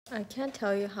I can't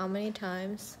tell you how many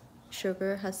times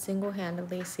Sugar has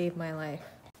single-handedly saved my life.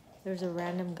 There's a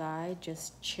random guy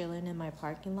just chilling in my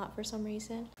parking lot for some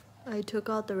reason. I took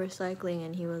out the recycling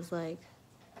and he was like,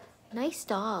 "Nice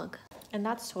dog." And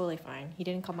that's totally fine. He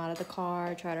didn't come out of the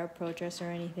car, try to approach us or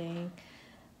anything.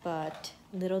 But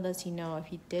little does he know, if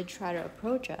he did try to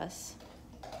approach us,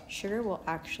 Sugar will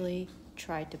actually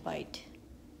try to bite.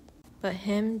 But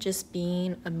him just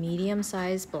being a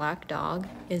medium-sized black dog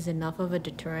is enough of a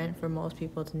deterrent for most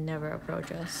people to never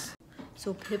approach us.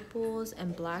 So pit bulls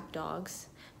and black dogs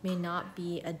may not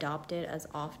be adopted as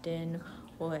often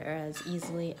or as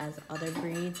easily as other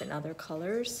breeds and other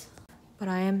colors. But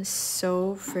I am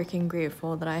so freaking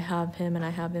grateful that I have him and I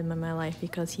have him in my life,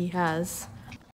 because he has